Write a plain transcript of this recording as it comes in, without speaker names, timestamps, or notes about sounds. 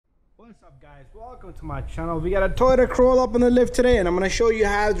What's up guys, welcome to my channel. We got a Toyota Corolla up on the lift today, and I'm going to show you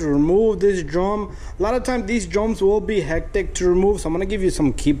how to remove this drum. A lot of times these drums will be hectic to remove, so I'm going to give you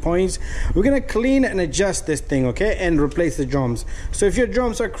some key points. We're going to clean and adjust this thing, okay, and replace the drums. So if your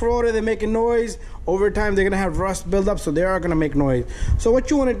drums are corroded, they're making noise, over time they're going to have rust build up, so they are going to make noise. So what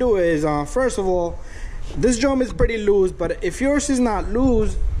you want to do is, first of all, this drum is pretty loose, but if yours is not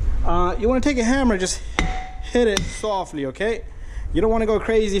loose, you want to take a hammer, just hit it softly, okay? You don't want to go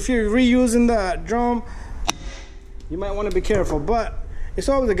crazy. If you're reusing the drum, you might want to be careful, but it's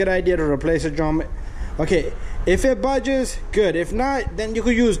always a good idea to replace a drum. Okay, if it budges, good. If not, then you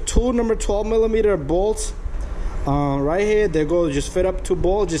could use two number 12mm bolts right here. They go, just fit up two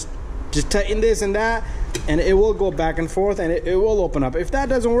bolts, just tighten this and that, and it will go back and forth, and it will open up. If that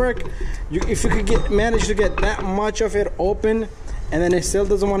doesn't work, if you could manage to get that much of it open and then it still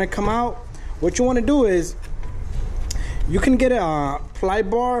doesn't want to come out, what you want to do is you can get a ply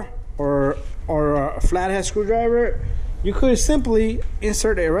bar or a flathead screwdriver. You could simply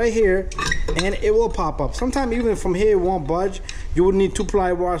insert it right here and it will pop up. Sometimes even from here it won't budge. You would need two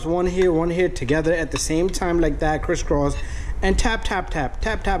ply bars, one here together at the same time, like that, crisscross, and tap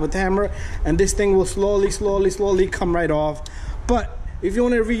with the hammer, and this thing will slowly come right off. But if you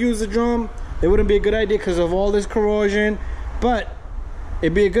want to reuse the drum, it wouldn't be a good idea because of all this corrosion, but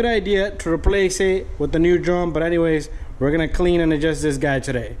it'd be a good idea to replace it with the new drum. But anyways, we're gonna clean and adjust this guy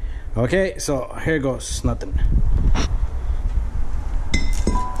today. Okay, so here goes nothing.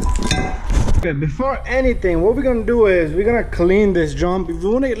 Okay, before anything, what we're gonna do is we're gonna clean this drum. If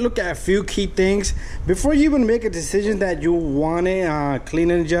you want to look at a few key things before you even make a decision that you want to clean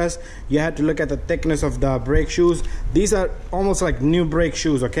and adjust, you have to look at the thickness of the brake shoes. These are almost like new brake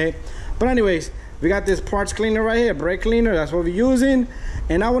shoes, okay? But anyways, we got this parts cleaner right here, brake cleaner, that's what we're using.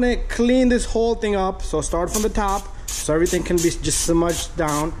 And I want to clean this whole thing up. So start from the top so everything can be just smudged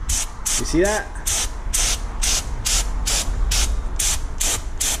down. You see that?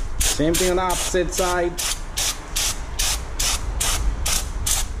 Same thing on the opposite side.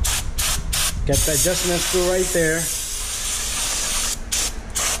 Get the adjustment screw right there.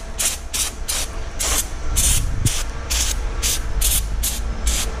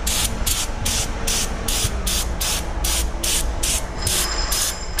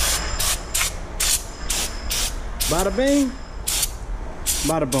 Bada bing,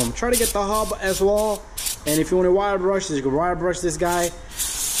 bada boom. Try to get the hub as well, and if you want to wire brush this, you can wire brush this guy.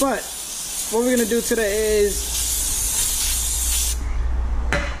 But what we're gonna do today is,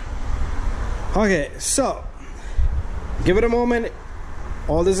 okay, so give it a moment.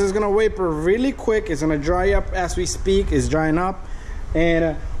 All this is gonna vapor really quick. It's gonna dry up as we speak. It's drying up,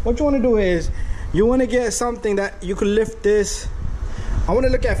 and what you want to do is you want to get something that you can lift this. I want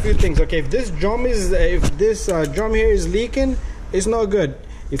to look at a few things. Okay, if this drum here is leaking, it's not good.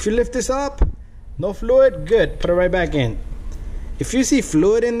 If you lift this up, no fluid, good, put it right back in. If you see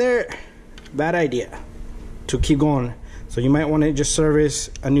fluid in there, bad idea to keep going. So you might want to just service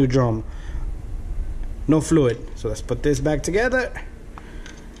a new drum. No fluid. So let's put this back together.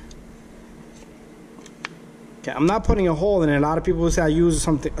 Okay, I'm not putting a hole in it. A lot of people say I use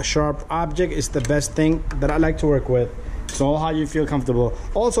a sharp object. It's the best thing that I like to work with. So how you feel comfortable.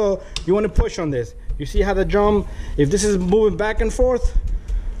 Also, you want to push on this. You see how the drum, if this is moving back and forth,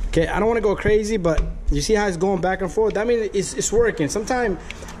 okay, I don't want to go crazy, but you see how it's going back and forth? That means it's working. Sometimes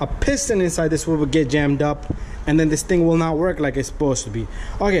a piston inside this will get jammed up, and then this thing will not work like it's supposed to be.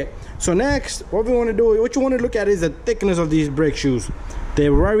 Okay, so next, what we want to do, what you want to look at is the thickness of these brake shoes.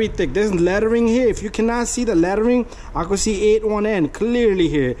 They're very thick. There's lettering here. If you cannot see the lettering, I could see 8-1N clearly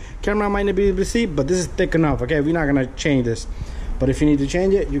here. Camera might not be able to see, but this is thick enough. Okay, we're not gonna change this, but if you need to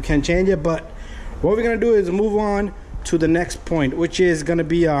change it, you can change it. But what we're gonna do is move on to the next point, which is gonna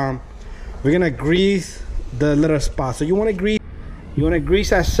be we're gonna grease the little spot. So you want to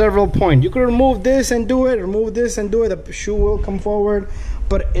grease at several points. You could remove this and do it, remove this and do it. The shoe will come forward.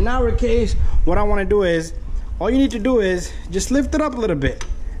 But in our case, what I want to do is, all you need to do is just lift it up a little bit,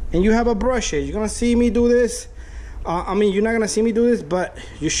 and you have a brush here. You're gonna see me do this. I mean, you're not gonna see me do this, but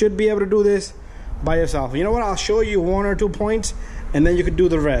you should be able to do this by yourself. You know what? I'll show you 1 or 2 points, and then you can do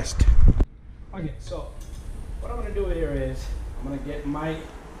the rest. Okay, so what I'm gonna do here is I'm gonna get my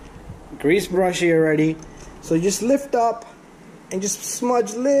grease brush here ready. So you just lift up and just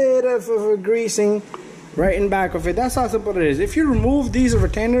smudge a little of greasing right in back of it. That's how simple it is. If you remove these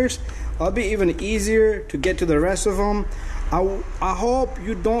retainers, it'll be even easier to get to the rest of them. I hope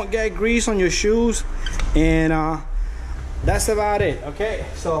you don't get grease on your shoes, and that's about it. Okay,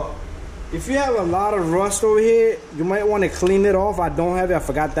 so if you have a lot of rust over here, you might want to clean it off. I don't have it, I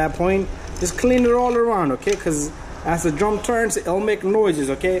forgot that point. Just clean it all around, okay? Because as the drum turns, it'll make noises,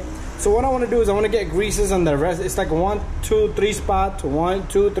 okay? So what I want to do is I want to get greases on the rest. It's like 1, 2, 3 spot, 1,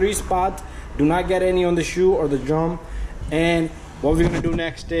 2, 3 spot. Do not get any on the shoe or the drum. And what we're gonna do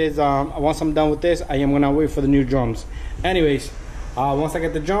next is once I'm done with this, I am gonna wait for the new drums. Anyways, once I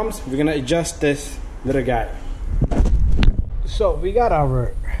get the drums, we're gonna adjust this little guy. So we got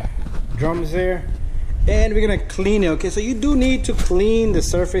our drums there, and we're gonna clean it. Okay, so you do need to clean the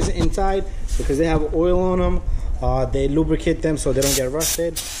surface inside because they have oil on them. They lubricate them so they don't get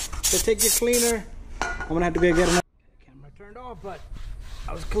rusted. So take your cleaner. I'm gonna have to get another camera turned off, but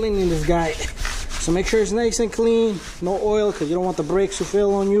I was cleaning this guy. So make sure it's nice and clean, no oil, because you don't want the brakes to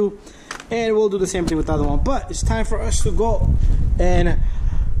fail on you. And we'll do the same thing with the other one. But it's time for us to go and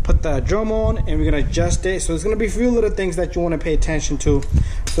put the drum on, and we're gonna adjust it. So there's gonna be a few little things that you want to pay attention to.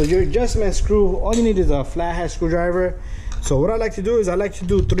 So your adjustment screw, all you need is a flathead screwdriver. So what I like to do is I like to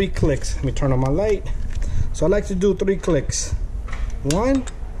do 3 clicks. Let me turn on my light. So I like to do 3 clicks. 1,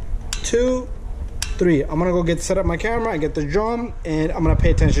 2, 3. I'm gonna go set up my camera and get the drum, and I'm gonna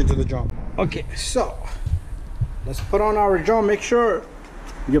pay attention to the drum. Okay, so let's put on our drum. Make sure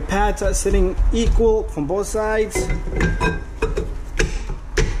your pads are sitting equal from both sides.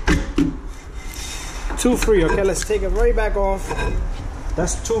 2 free. Okay, let's take it right back off.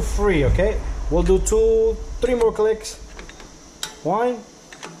 That's 2 free. Okay, we'll do 2, 3 more clicks. 1,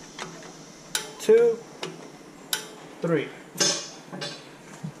 2, 3.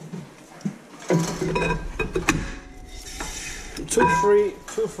 Two free,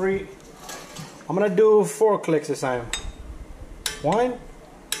 2 free. I'm gonna do 4 clicks this time. 1,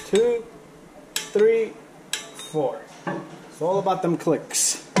 2, 3, 4. It's all about them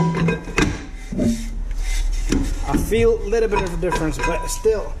clicks. I feel a little bit of a difference, but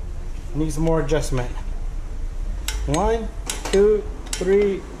still needs more adjustment. 1, 2,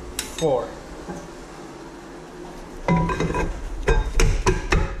 3, 4.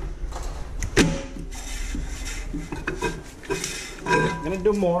 I'm gonna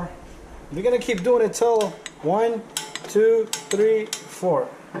do more. We're gonna keep doing it till 1, 2, 3, 4.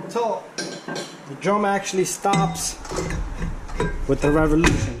 Until the drum actually stops with the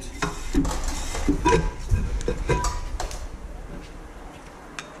revolutions.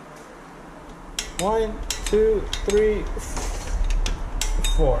 1, 2, 3,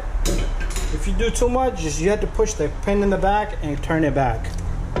 4. If you do too much, you have to push the pin in the back and turn it back.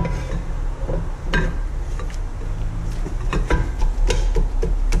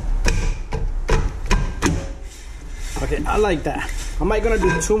 Okay, I like that. I might gonna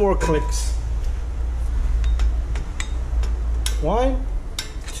do 2 more clicks. 1,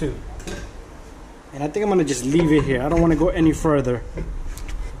 2. And I think I'm gonna just leave it here. I don't wanna go any further.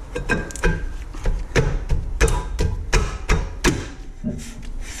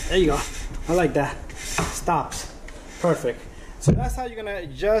 There you go. I like that. Stops. Perfect. So that's how you're gonna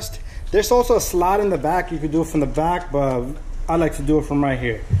adjust. There's also a slot in the back. You could do it from the back, but I like to do it from right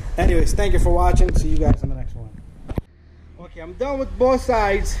here. Anyways, thank you for watching. See you guys in the next one. Okay, I'm done with both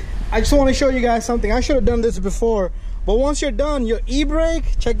sides. I just want to show you guys something. I should have done this before, but once you're done, your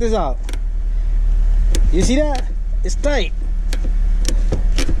e-brake, check this out. You see that? It's tight.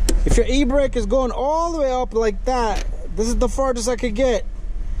 If your e-brake is going all the way up like that, this is the farthest I could get.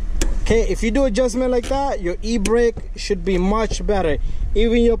 Okay, if you do adjustment like that, your e-brake should be much better.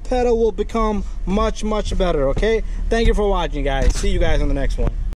 Even your pedal will become much better. Okay, thank you for watching, guys. See you guys on the next one.